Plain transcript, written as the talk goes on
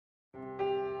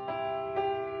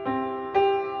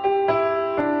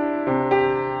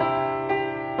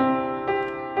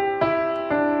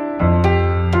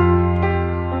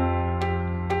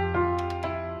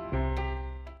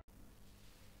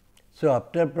So,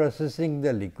 after processing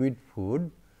the liquid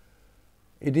food,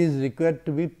 it is required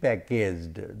to be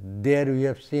packaged. There we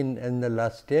have seen in the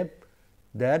last step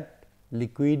that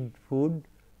liquid food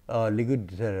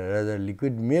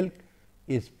liquid milk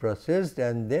is processed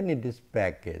and then it is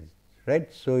packaged,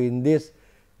 right. So, in this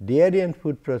dairy and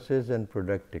food process and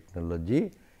product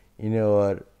technology, in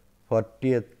our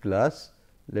 40th class,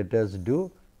 let us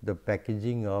do the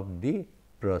packaging of the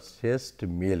processed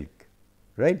milk,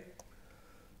 right.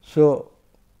 So,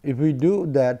 if we do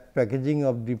that packaging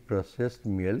of the processed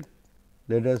milk,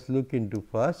 let us look into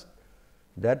first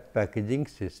that packaging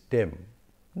system.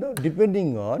 Now,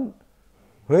 depending on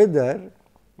whether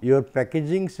your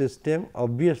packaging system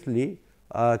obviously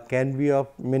can be of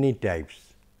many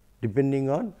types, depending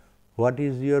on what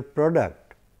is your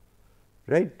product,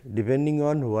 right. Depending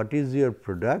on what is your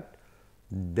product,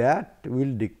 that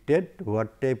will dictate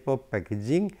what type of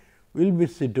packaging will be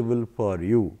suitable for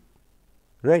you,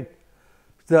 right.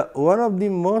 So, one of the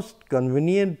most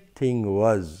convenient thing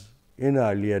was in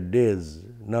earlier days.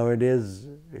 Nowadays,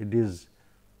 it is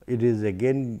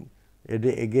again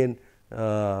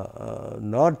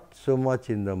not so much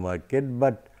in the market,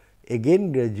 but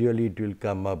again gradually it will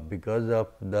come up because of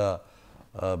the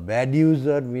bad use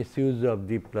or misuse of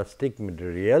the plastic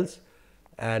materials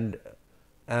and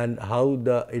how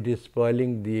it is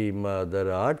spoiling the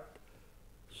Mother Earth.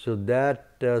 So, that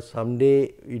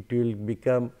someday it will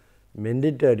become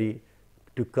mandatory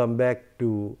to come back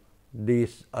to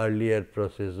this earlier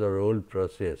process or old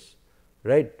process,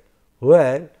 right,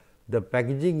 where the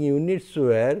packaging units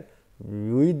were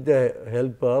with the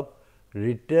help of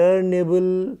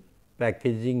returnable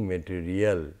packaging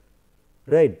material,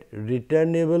 right,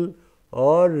 returnable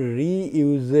or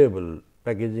reusable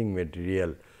packaging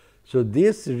material. So,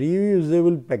 this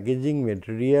reusable packaging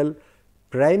material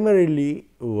primarily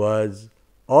was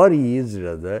or is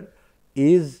rather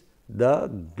is the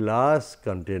glass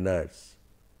containers,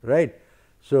 right.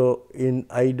 So,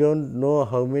 I do not know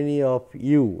how many of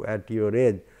you at your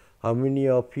age, how many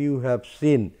of you have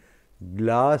seen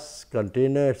glass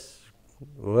containers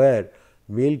where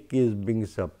milk is being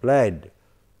supplied,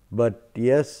 but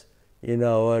yes, in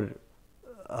our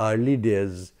early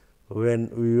days when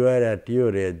we were at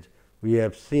your age, we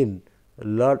have seen a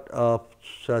lot of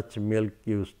such milk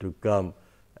used to come,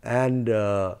 and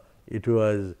it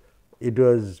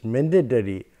was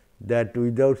mandatory that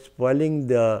without spoiling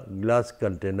the glass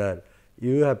container,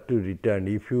 you have to return.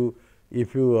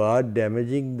 If you are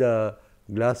damaging the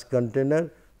glass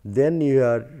container, then you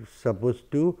are supposed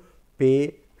to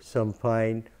pay some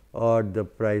fine or the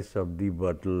price of the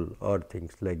bottle or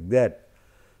things like that.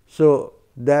 So,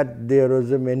 that there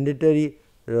was a mandatory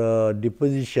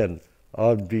deposition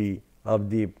of the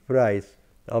price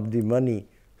of the money,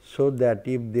 so that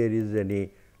if there is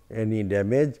any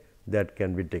damage, that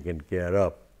can be taken care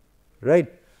of,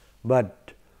 right.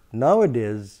 But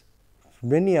nowadays,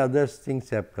 many other things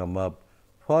have come up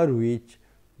for which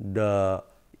the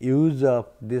use of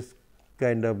this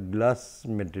kind of glass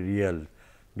material.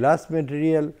 Glass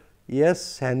material,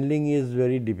 yes, handling is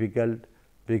very difficult,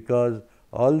 because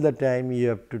all the time you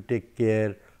have to take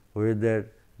care whether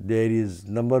there is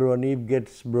number one, if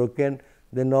gets broken,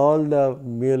 then all the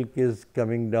milk is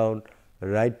coming down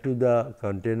right to the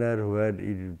container where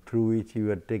through which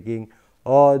you are taking,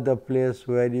 or the place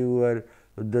where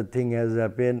the thing has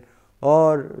happened,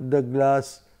 or the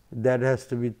glass that has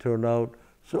to be thrown out.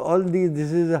 So, all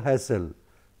this is a hassle,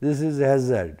 this is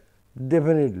hazard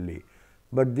definitely,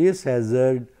 but this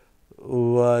hazard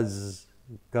was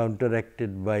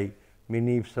counteracted by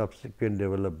many subsequent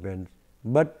developments.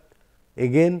 But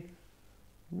again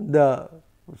the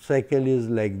cycle is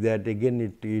like that, again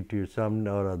it will some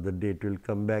or other day it will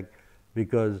come back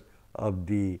because of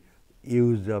the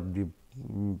use of the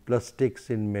plastics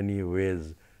in many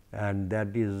ways, and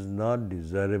that is not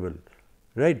desirable,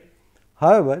 right.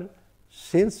 However,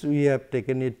 since we have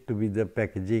taken it to be the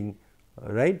packaging,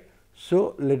 right.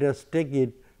 So, let us take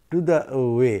it to the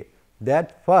way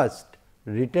that first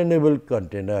returnable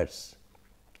containers,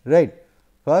 right.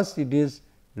 First it is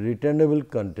returnable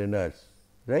containers,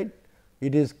 right.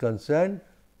 It is concerned,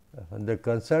 the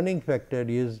concerning factor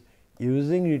is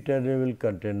using returnable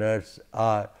containers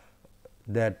are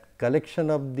that collection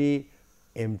of the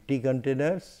empty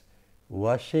containers,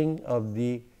 washing of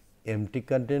the empty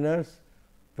containers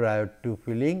prior to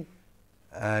filling,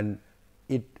 and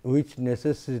which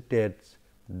necessitates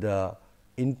the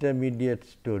intermediate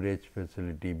storage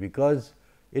facility, because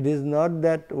it is not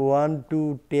that 1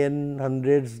 to 10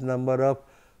 hundreds number of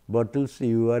bottles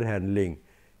you are handling.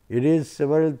 It is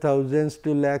several thousands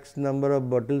to lakhs number of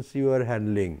bottles you are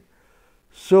handling.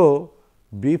 So,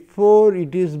 before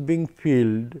it is being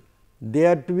filled, they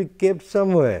are to be kept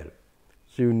somewhere.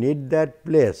 So, you need that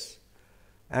place,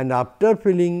 and after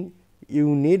filling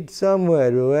you need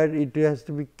somewhere where it has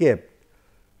to be kept,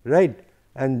 right,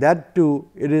 and that too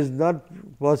it is not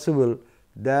possible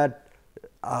that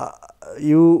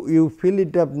you fill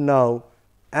it up now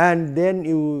and then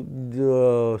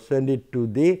you send it to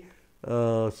the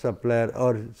supplier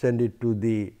or send it to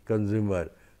the consumer,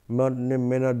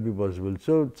 may not be possible.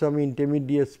 So, some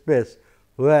intermediate space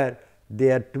where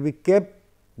they are to be kept,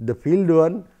 the filled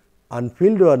one,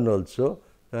 unfilled one also,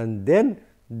 and then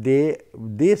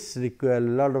this require a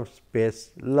lot of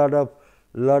space, lot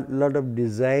of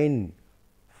design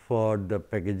for the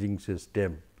packaging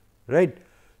system, right.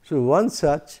 So, one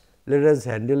such, let us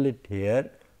handle it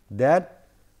here, that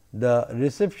the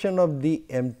reception of the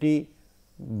empty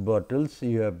bottles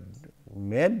you have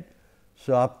made.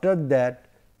 So, after that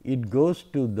it goes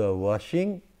to the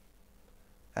washing,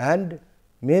 and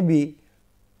maybe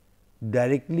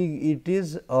directly it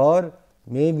is, or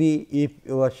maybe if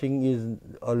washing is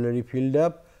already filled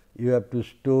up, you have to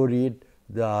store it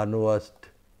the unwashed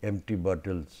empty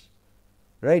bottles,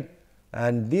 right.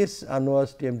 And this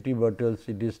unwashed empty bottles,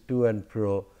 it is to and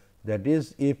fro, that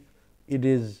is, if it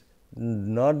is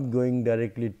not going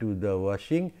directly to the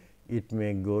washing, it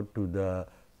may go to the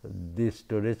this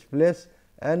storage place,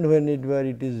 and whenever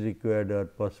it is required or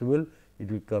possible,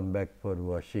 it will come back for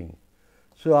washing.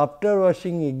 So, after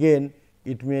washing again,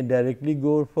 it may directly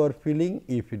go for filling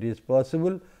if it is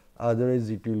possible, otherwise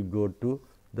it will go to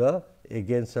the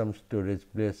again some storage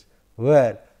place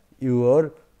where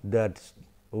your that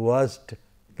washed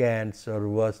cans or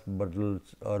washed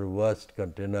bottles or washed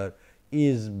container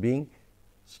is being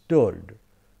stored.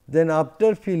 Then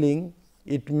after filling,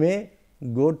 it may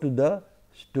go to the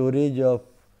storage of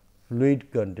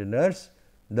fluid containers,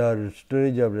 the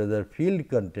storage of rather filled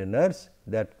containers,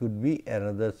 that could be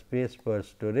another space for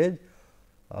storage,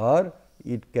 or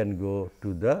it can go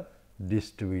to the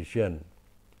distribution,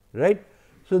 right.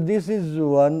 So, this is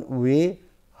one way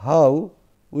how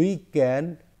we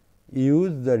can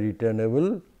use the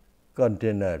returnable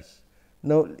containers.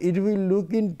 Now, it will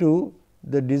look into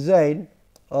the design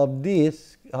of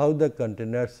this, how the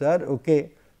containers are.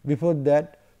 Okay. Before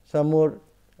that, some more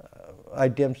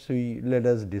items we let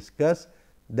us discuss,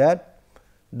 that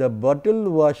the bottle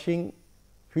washing,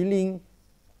 filling,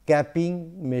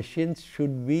 capping machines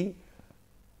should be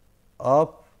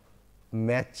of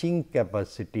matching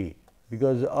capacity,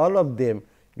 because all of them,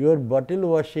 your bottle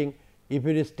washing, if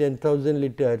it is 10,000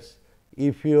 liters,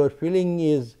 if your filling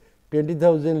is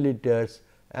 20,000 liters,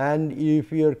 and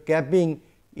if your capping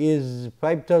is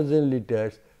 5,000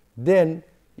 liters, then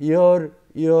your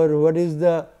what is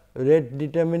the rate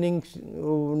determining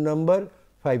number?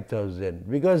 5,000,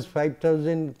 because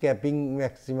 5,000 capping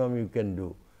maximum you can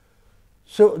do.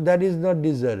 So, that is not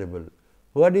desirable.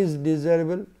 What is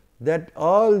desirable? That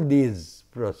all these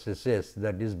processes,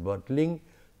 that is bottling,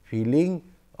 filling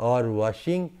or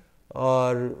washing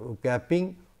or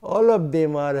capping, all of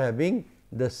them are having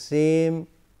the same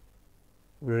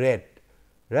rate,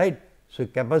 right. So,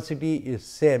 capacity is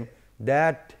same,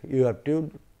 that you have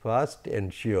to first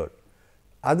ensure.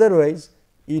 Otherwise,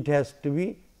 it has to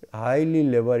be highly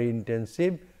labor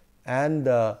intensive, and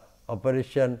the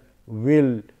operation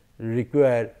will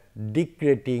require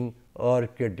decrating, or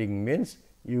crating means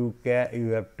you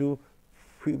have to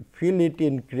fill it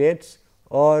in crates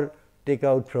or take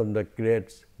out from the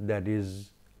crates, that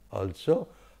is also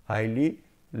highly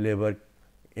labor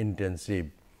intensive,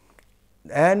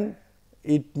 and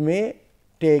it may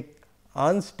take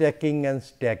unstacking and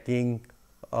stacking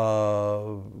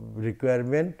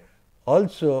requirement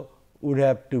also would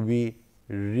have to be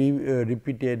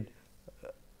repeated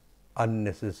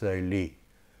unnecessarily,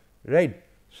 right.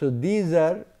 So, these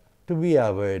are to be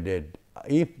avoided.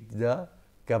 If the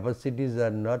capacities are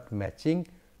not matching,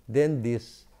 then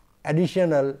this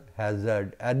additional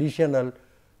hazard, additional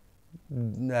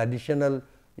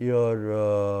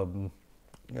your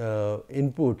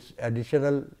inputs,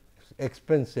 additional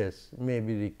expenses may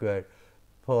be required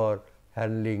for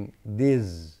handling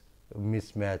this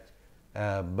mismatch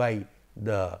by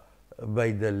the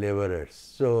laborers.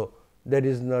 So, that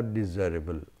is not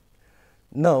desirable.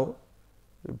 Now,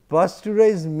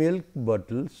 pasteurized milk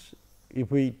bottles,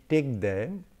 if we take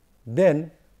them,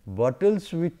 then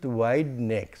bottles with wide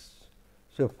necks.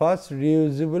 So, first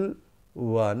reusable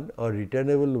one or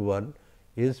returnable one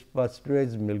is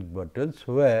pasteurized milk bottles,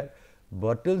 where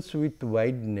bottles with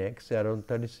wide necks around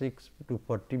 36 to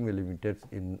 40 millimeters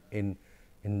in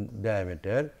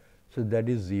diameter. So, that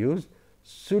is used,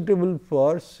 suitable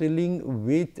for sealing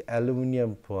with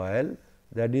aluminum foil,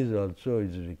 that is also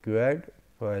is required.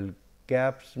 Foil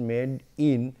caps made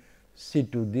in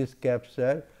situ. These caps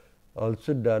are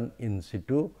also done in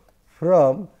situ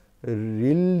from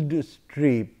rilled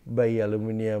strip by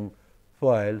aluminum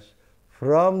foils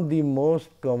from the most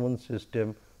common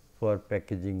system for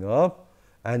packaging of,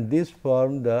 and this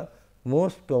form the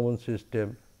most common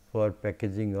system for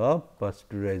packaging of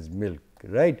pasteurized milk,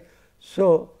 right.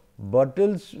 So,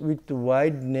 bottles with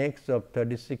wide necks of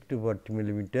 36 to 40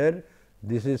 millimeter,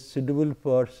 this is suitable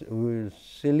for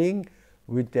sealing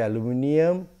with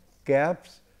aluminum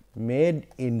caps made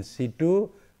in situ,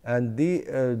 and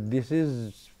this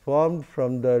is formed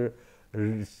from the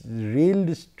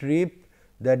reeled strip,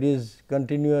 that is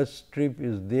continuous strip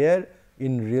is there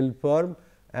in reel form,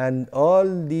 and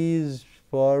all these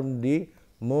form the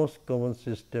most common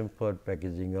system for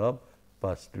packaging of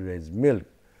pasteurized milk,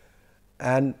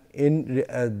 and in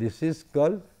this is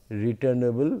called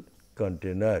returnable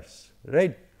containers,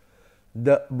 right.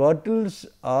 The bottles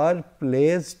are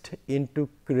placed into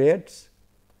crates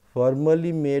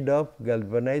formerly made of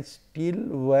galvanized steel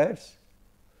wires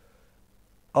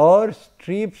or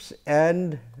strips,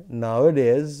 and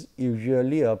nowadays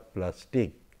usually of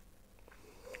plastic.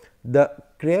 The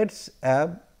crates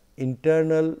have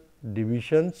internal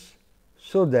divisions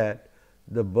so that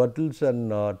the bottles are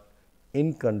not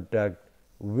in contact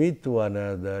with one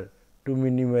another to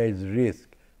minimize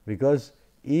risk, because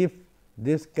if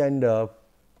this kind of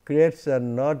crates are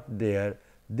not there,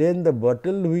 then the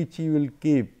bottle which you will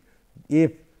keep,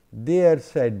 if they are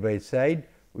side by side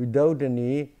without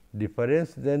any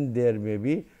difference, then there may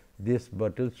be these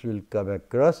bottles will come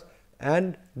across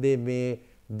and they may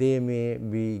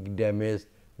be damaged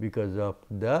because of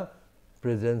the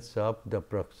presence of the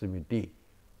proximity,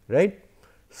 right.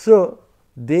 So,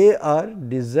 they are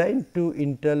designed to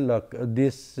interlock.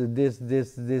 This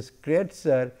crates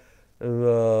are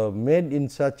made in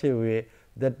such a way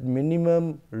that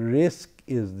minimum risk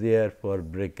is there for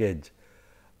breakage,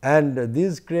 and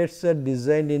these crates are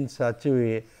designed in such a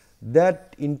way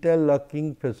that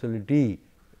interlocking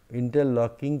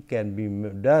can be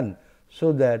done,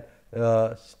 so that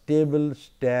stable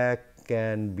stack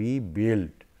can be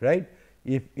built, right.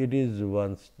 If it is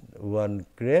one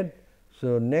crate,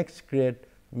 so next crate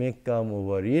may come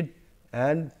over it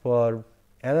and form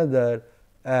another,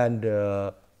 and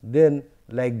then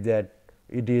like that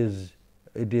it is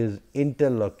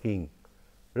interlocking,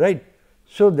 right.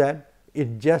 So, that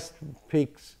it just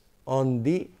fix on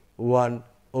the one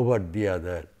over the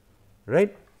other,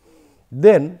 right.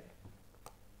 Then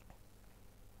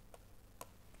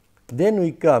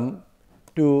we come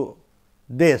to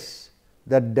this,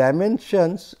 the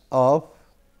dimensions of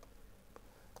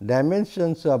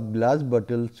glass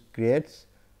bottles, crates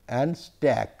and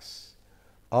stacks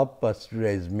of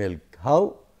pasteurized milk.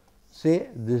 How? Say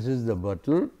this is the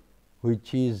bottle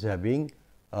which is having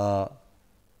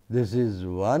this is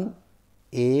 1,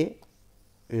 A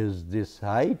is this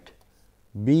height,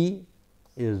 B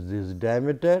is this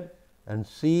diameter and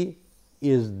C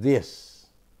is this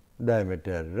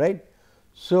diameter, right.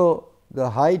 So, the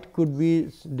height could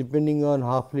be depending on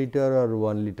half liter or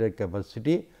 1 liter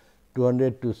capacity,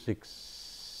 200 to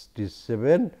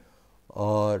 67,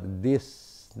 or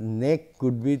this neck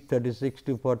could be 36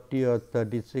 to 40 or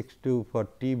 36 to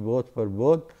 40 both for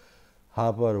both,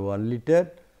 half or 1 liter,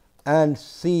 and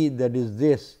C, that is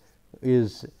this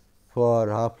is for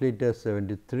half liter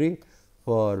 73,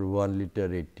 for 1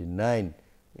 liter 89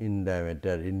 in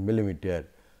diameter in millimeter,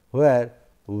 where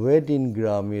weight in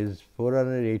gram is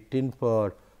 418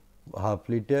 for half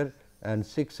liter and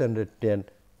 610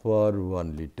 for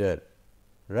 1 liter,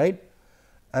 right.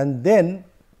 And then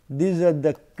these are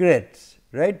the crates,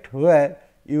 right, where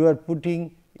you are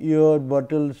putting your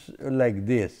bottles like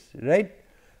this, right.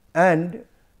 And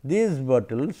these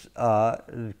bottles are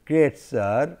crates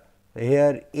are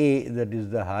here A, that is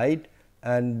the height,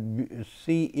 and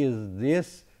C is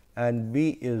this and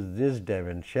B is this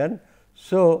dimension.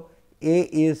 So, A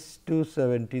is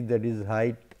 270, that is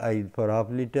height for half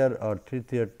liter, or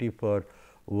 330 for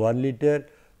 1 liter.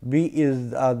 B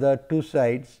is the other two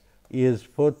sides is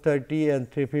 430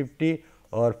 and 350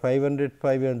 or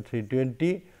 505 and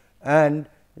 320, and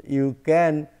you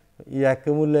can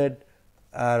accumulate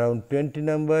around 20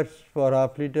 numbers for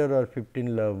half liter or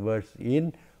 15 numbers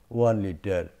in 1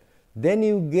 liter. Then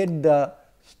you get the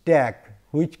stack,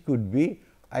 which could be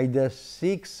either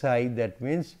 6 high, that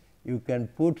means you can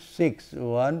put 6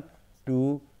 1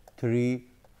 2 3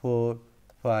 4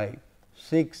 5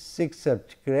 6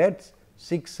 such crates,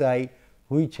 6 high,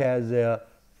 which has a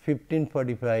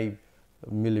 1545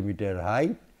 millimeter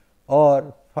height,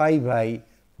 or 5 high,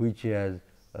 which has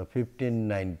a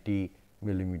 1590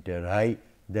 millimeter high,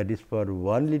 that is for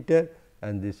 1 liter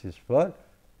and this is for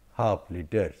half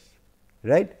liters,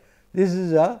 right. This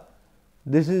is a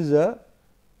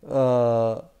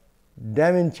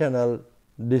dimensional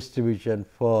distribution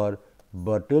for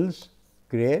bottles,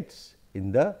 crates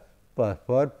in the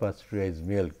for pasteurized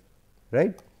milk,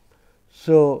 right.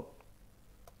 So,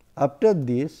 after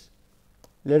this,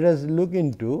 let us look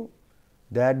into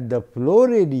that the floor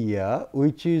area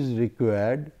which is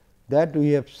required, that we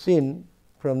have seen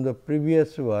from the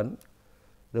previous one,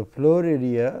 the floor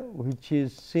area which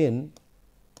is seen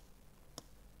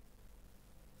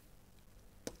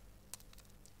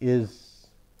is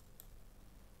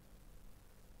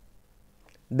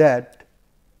that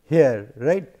here,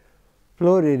 right,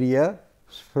 floor area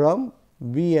from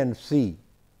B and C,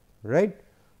 right,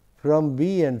 from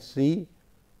B and C,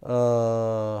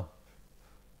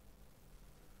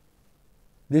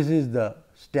 this is the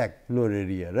stack floor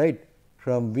area, right.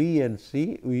 From B and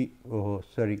C, we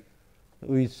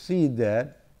we see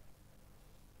that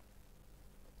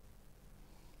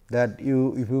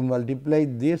you, if you multiply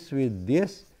this with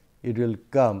this, it will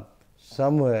come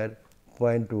somewhere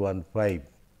 0.15,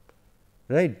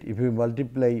 right. If you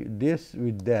multiply this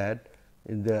with that,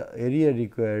 the area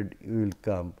required will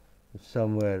come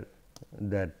somewhere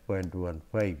that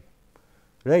 0.15,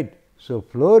 right. So,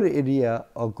 floor area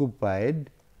occupied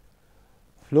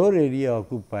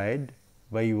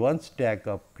by one stack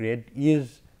of crate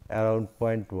is around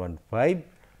 0.15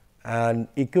 and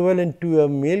equivalent to a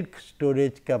milk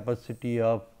storage capacity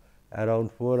of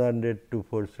around 400 to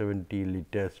 470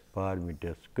 liters per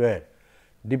meter square,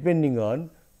 depending on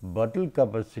bottle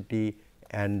capacity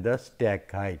and the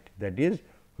stack height, that is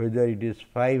whether it is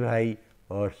 5 high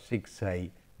or 6 high,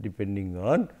 depending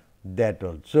on that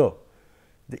also.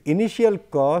 The initial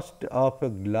cost of a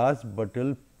glass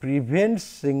bottle prevents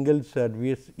single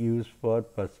service use for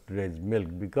pasteurized milk,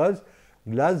 because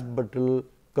glass bottle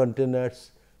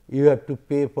containers you have to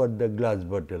pay for the glass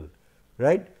bottle,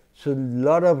 right. So,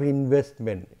 lot of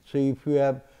investment. So, if you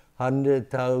have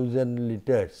 100,000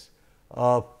 liters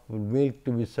of milk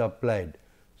to be supplied,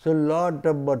 so lot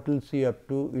of bottles you have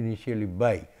to initially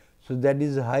buy. So, that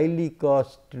is highly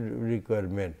cost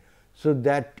requirement. So,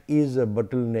 that is a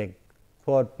bottleneck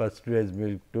for pasteurized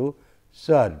milk to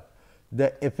serve.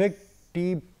 The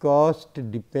effective cost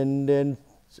depends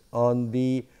on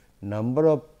the number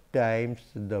of times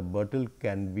the bottle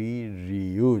can be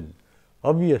reused.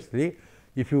 Obviously,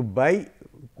 if you buy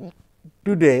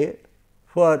today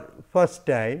for first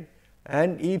time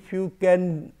and if you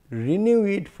can renew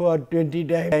it for 20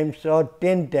 times or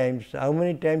 10 times, how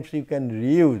many times you can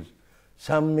reuse?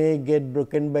 Some may get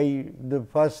broken by the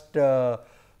first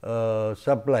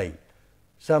supply,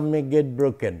 some may get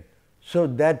broken. So,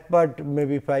 that part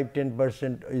maybe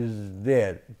 5-10% is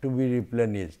there to be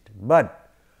replenished, but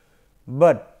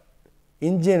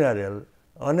in general,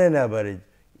 on an average,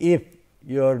 if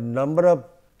your number of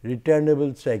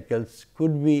returnable cycles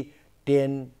could be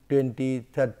 10, 20,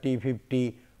 30,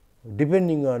 50,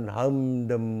 depending on how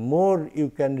the more you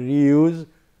can reuse,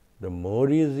 the more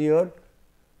is your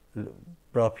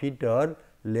profit or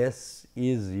less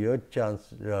is your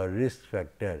chance risk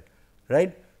factor,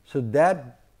 right. So,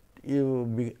 that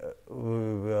you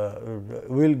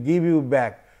will give you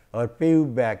back or pay you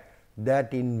back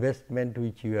that investment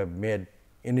which you have made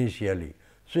initially.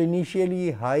 So,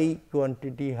 initially high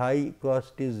quantity, high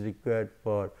cost is required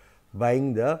for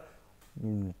buying the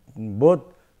both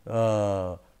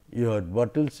your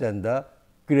bottles and the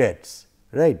crates,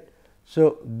 right.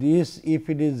 So, this if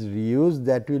it is reused,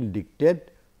 that will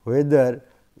dictate whether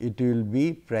it will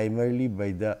be primarily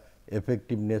by the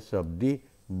effectiveness of the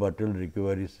bottle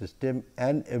recovery system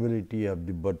and ability of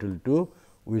the bottle to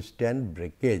withstand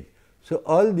breakage. So,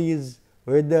 all these,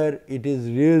 whether it is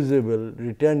reusable,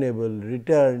 returnable,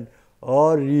 returned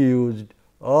or reused,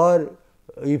 or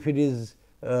if it is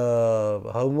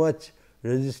how much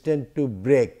resistant to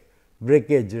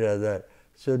breakage rather.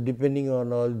 So, depending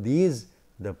on all these,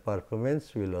 the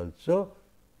performance will also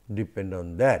depend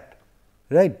on that,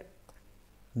 right.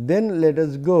 Then let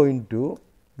us go into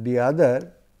the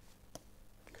other,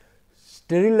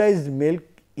 sterilized milk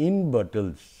in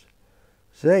bottles,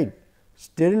 right.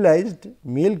 Sterilized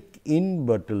milk in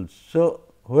bottles. So,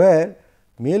 where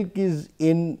milk is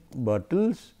in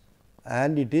bottles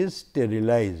and it is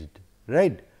sterilized,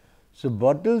 right. So,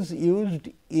 bottles used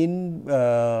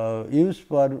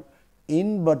for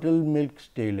in bottle milk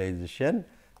sterilization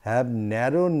have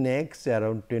narrow necks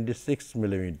around 26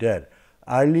 millimeter.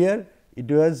 Earlier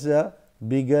it was a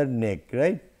bigger neck,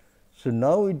 right. So,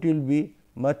 now it will be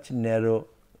much narrow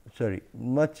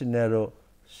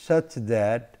such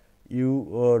that you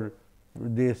or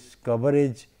this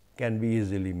coverage can be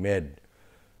easily made.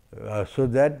 so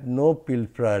that no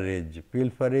pilferage.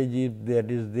 Pilferage, if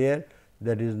that is there,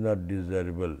 that is not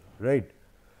desirable, right.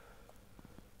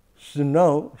 So,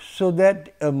 now, so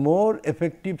that a more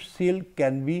effective seal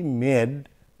can be made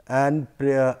and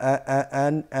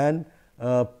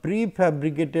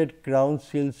prefabricated crown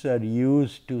seals are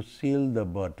used to seal the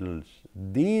bottles.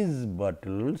 These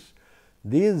bottles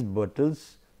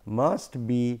must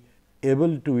be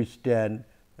able to withstand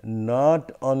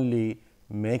not only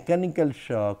mechanical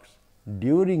shocks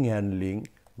during handling,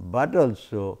 but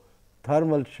also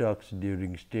thermal shocks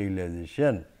during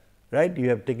sterilization, right. You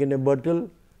have taken a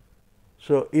bottle.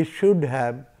 So, it should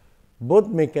have both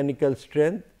mechanical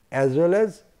strength as well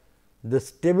as the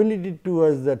stability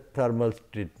towards the thermal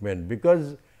treatment,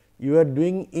 because you are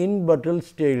doing in bottle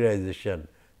sterilization.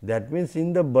 That means,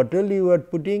 in the bottle you are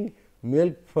putting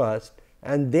milk first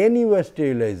and then you are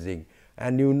sterilizing,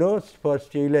 and you know for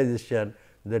sterilization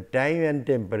the time and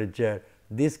temperature,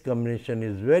 this combination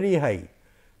is very high,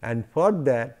 and for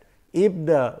that if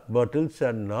the bottles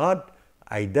are not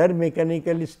either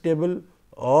mechanically stable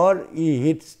or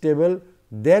heat stable,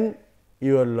 then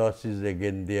your loss is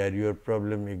again there, your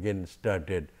problem again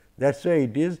started. That is why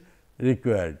it is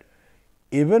required.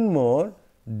 Even more,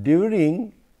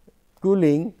 during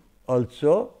cooling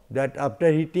also, that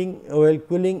after heating, while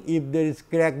cooling, if there is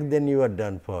crack, then you are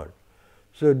done for.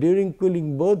 So, during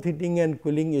cooling, both heating and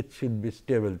cooling, it should be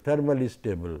stable, thermally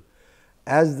stable.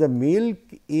 As the milk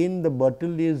in the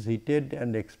bottle is heated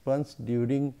and expands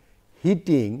during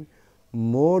heating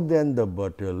more than the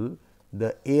bottle,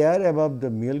 the air above the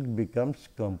milk becomes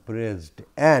compressed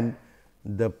and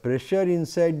the pressure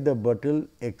inside the bottle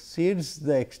exceeds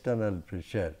the external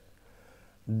pressure.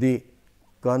 The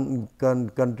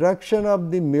contraction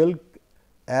of the milk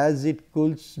as it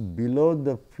cools below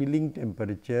the filling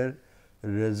temperature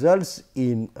results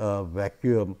in a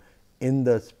vacuum in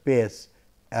the space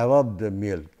above the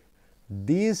milk.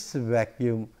 This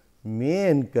vacuum may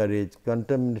encourage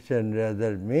contamination,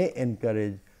 rather may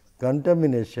encourage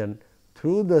contamination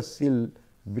through the seal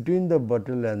between the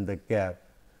bottle and the cap.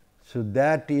 So,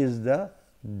 that is the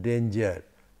danger,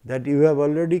 that you have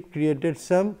already created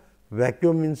some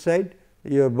vacuum inside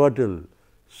your bottle.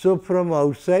 So, from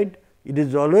outside it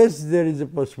is always there is a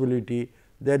possibility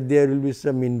that there will be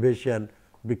some invasion,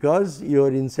 because your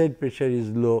inside pressure is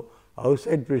low,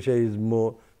 outside pressure is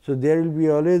more. So, there will be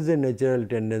always a natural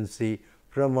tendency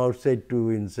from outside to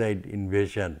inside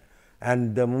invasion,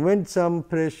 and the moment some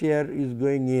fresh air is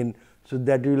going in, so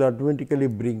that will automatically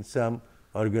bring some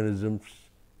organisms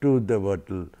to the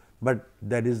bottle, but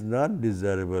that is not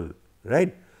desirable,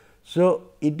 right. So,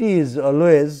 it is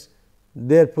always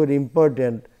therefore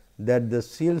important that the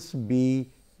seals be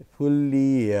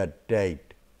fully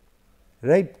airtight,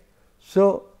 right.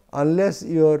 So, unless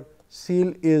your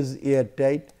seal is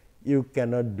airtight, you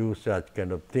cannot do such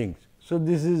kind of things. So,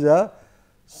 this is a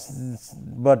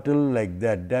bottle like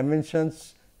that,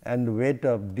 dimensions and weight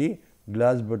of the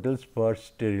glass bottles for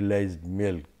sterilized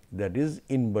milk, that is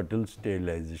in bottle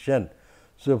sterilization.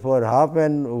 So, for half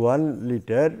and 1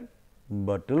 liter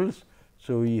bottles,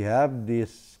 so we have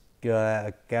this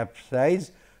cap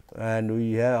size and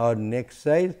we have our neck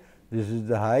size, this is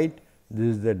the height,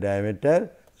 this is the diameter.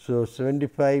 So,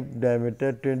 75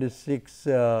 diameter, 26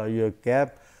 your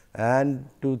cap and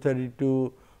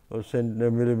 232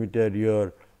 millimeter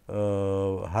your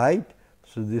height.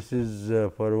 So, this is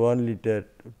for 1 liter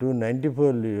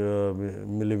 294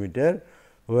 millimeter,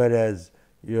 whereas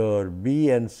your B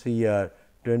and C are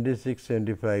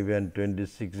 2675 and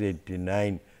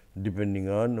 2689, depending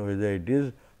on whether it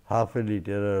is half a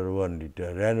liter or 1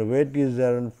 liter, and weight is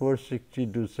around 460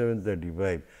 to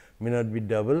 735, may not be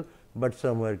double, but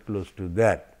somewhere close to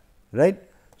that, right.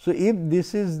 So, if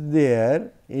this is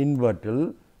there in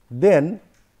bottle, then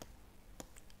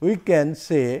we can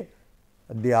say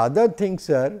the other things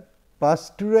are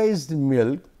pasteurized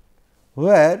milk,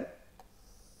 where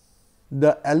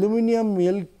the aluminum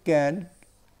milk can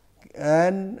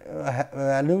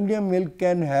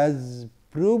has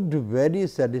proved very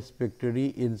satisfactory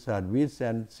in service,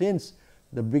 and since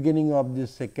the beginning of the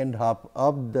second half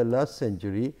of the last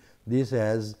century, this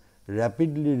has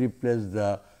rapidly replaced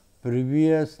the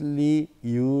previously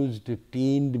used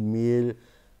tinned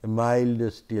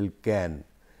mild steel can.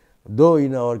 Though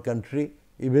in our country,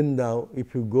 even now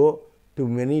if you go to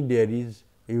many dairies,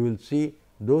 you will see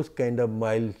those kind of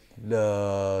mild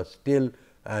steel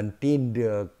and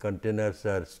tinned containers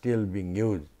are still being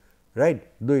used, right,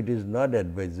 though it is not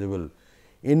advisable.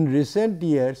 In recent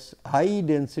years, high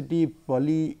density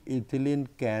polyethylene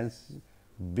cans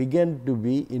began to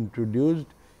be introduced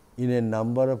in a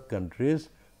number of countries,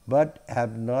 but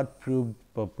have not proved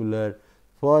popular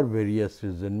for various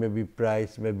reasons, maybe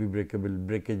price, maybe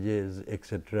breakages,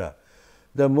 etc.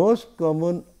 The most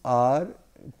common are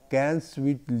cans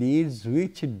with lids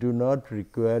which do not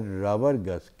require rubber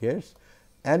gaskets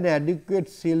and adequate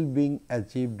seal being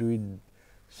achieved with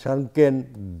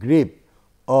sunken grip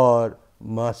or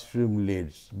mushroom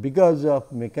lids. Because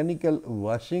of mechanical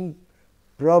washing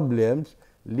problems,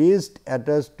 lids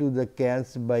attached to the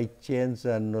cans by chains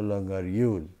are no longer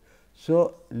used.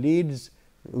 So, lids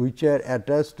which are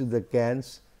attached to the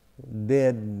cans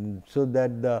there, so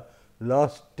that the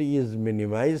loss is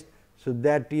minimized. So,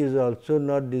 that is also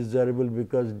not desirable,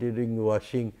 because during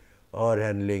washing or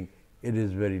handling it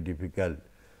is very difficult.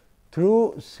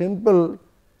 Through simple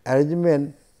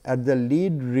arrangement at the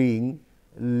lead ring,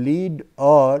 lead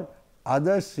or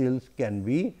other seals can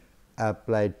be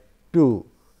applied to.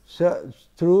 So,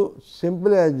 through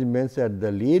simple arrangements at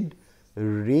the lead,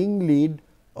 ring lead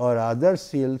or other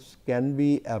seals can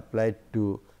be applied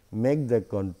to make the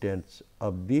contents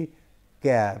of the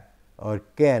cap or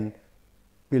can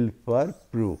pilfer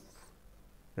proof,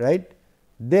 right.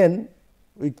 Then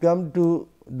we come to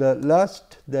the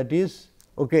last, that is,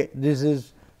 okay, this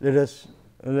is, let us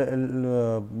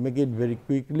make it very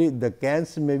quickly. The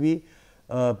cans may be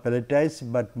palletized,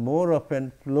 but more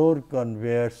often floor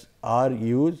conveyors are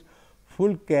used.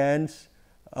 Full cans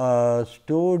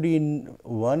stored in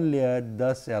one layer,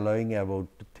 thus allowing about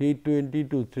 320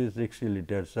 to 360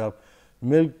 liters of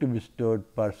milk to be stored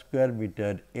per square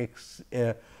meter,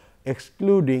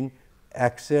 excluding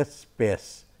excess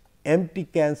space. Empty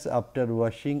cans after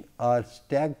washing are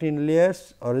stacked in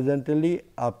layers horizontally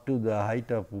up to the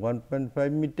height of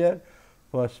 1.5 meter.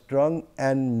 For strong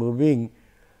and moving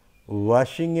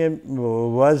washing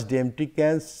washed empty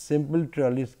cans, simple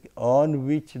trolleys on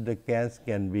which the cans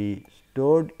can be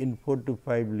stored in 4 to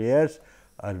 5 layers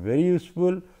are very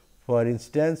useful. For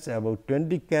instance, about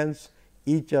 20 cans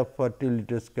each of 40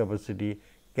 liters capacity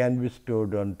can be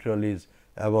stored on trolleys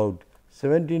about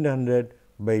 1700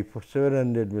 by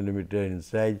 700 millimeter in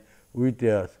size, with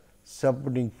a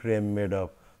supporting frame made of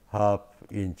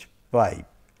half-inch pipe,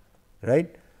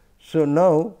 right. So,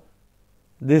 now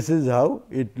this is how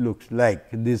it looks like,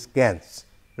 these cans,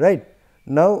 right.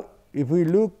 Now, if we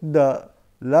look the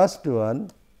last one,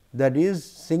 that is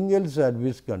single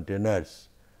service containers,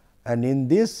 and in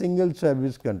these single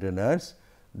service containers,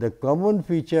 the common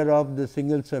feature of the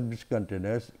single service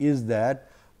containers is that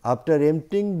after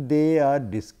emptying they are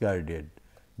discarded.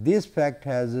 This fact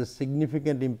has a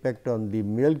significant impact on the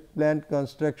milk plant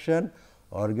construction,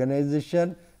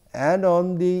 organization and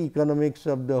on the economics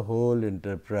of the whole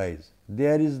enterprise.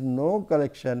 There is no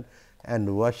collection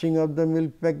and washing of the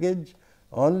milk package,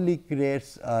 only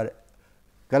crates are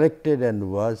collected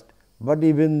and washed, but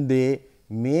even they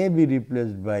may be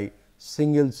replaced by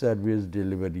single service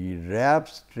delivery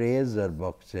wraps, trays or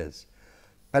boxes.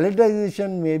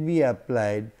 Palletization may be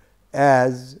applied,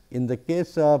 as in the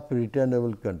case of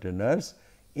returnable containers.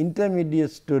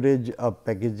 Intermediate storage of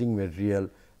packaging material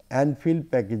and filled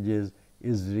packages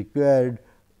is required,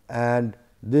 and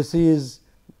this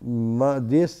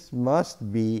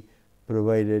must be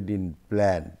provided in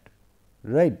plant,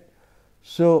 right.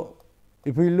 So,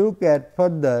 if we look at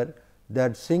further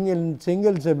that single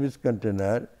service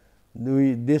container,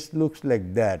 this looks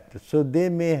like that. So, they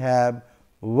may have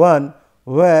one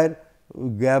where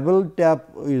gable top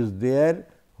is there,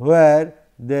 where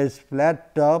there is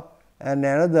flat top, and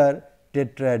another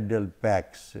tetrahedral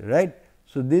packs, right.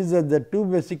 So, these are the two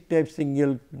basic types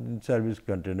single service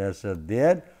containers are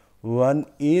there. One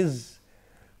is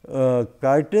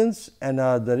cartons and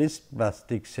other is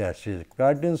plastic sachets.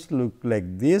 Cartons look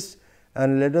like this,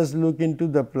 and let us look into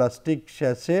the plastic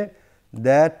sachet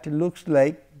that looks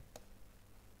like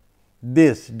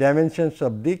this. Dimensions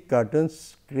of the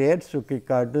cartons crates, okay,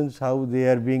 cartons how they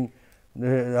are being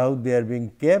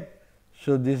kept.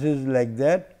 So, this is like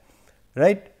that,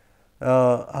 right.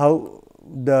 How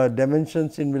the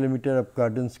dimensions in millimeter of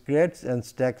cartons crates and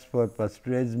stacks for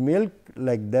pasteurized milk,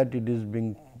 like that it is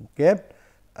being kept,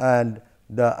 and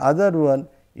the other one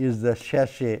is the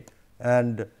sachet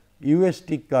and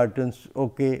UST cartons,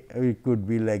 okay, it could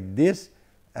be like this,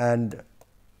 and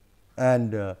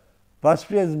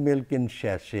pasteurized milk in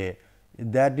sachet,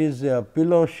 that is a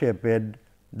pillow shaped,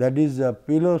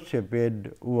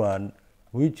 one,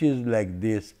 which is like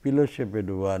this pillow shaped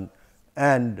one,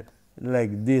 and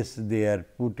like this they are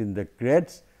put in the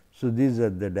crates. So, these are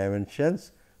the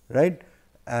dimensions, right,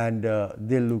 and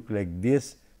they look like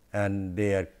this, and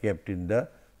they are kept in the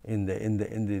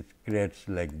crates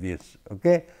like this.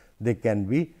 Okay. They can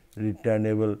be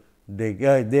returnable, they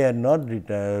are not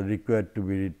required to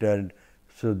be returned.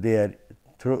 So, they are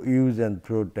use and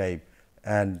throw type,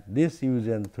 and this use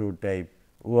and throw type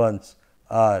ones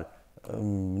are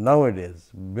nowadays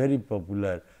very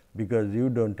popular, because you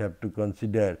do not have to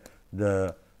consider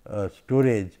the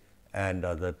storage and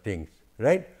other things,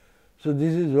 right. So,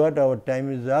 this is what our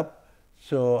time is up.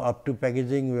 So, up to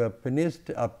packaging we have finished.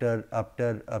 After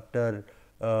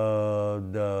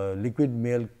the liquid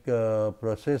milk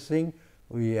processing,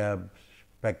 we have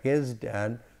packaged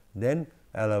and then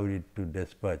allowed it to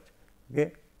dispatch.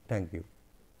 Okay. Thank you.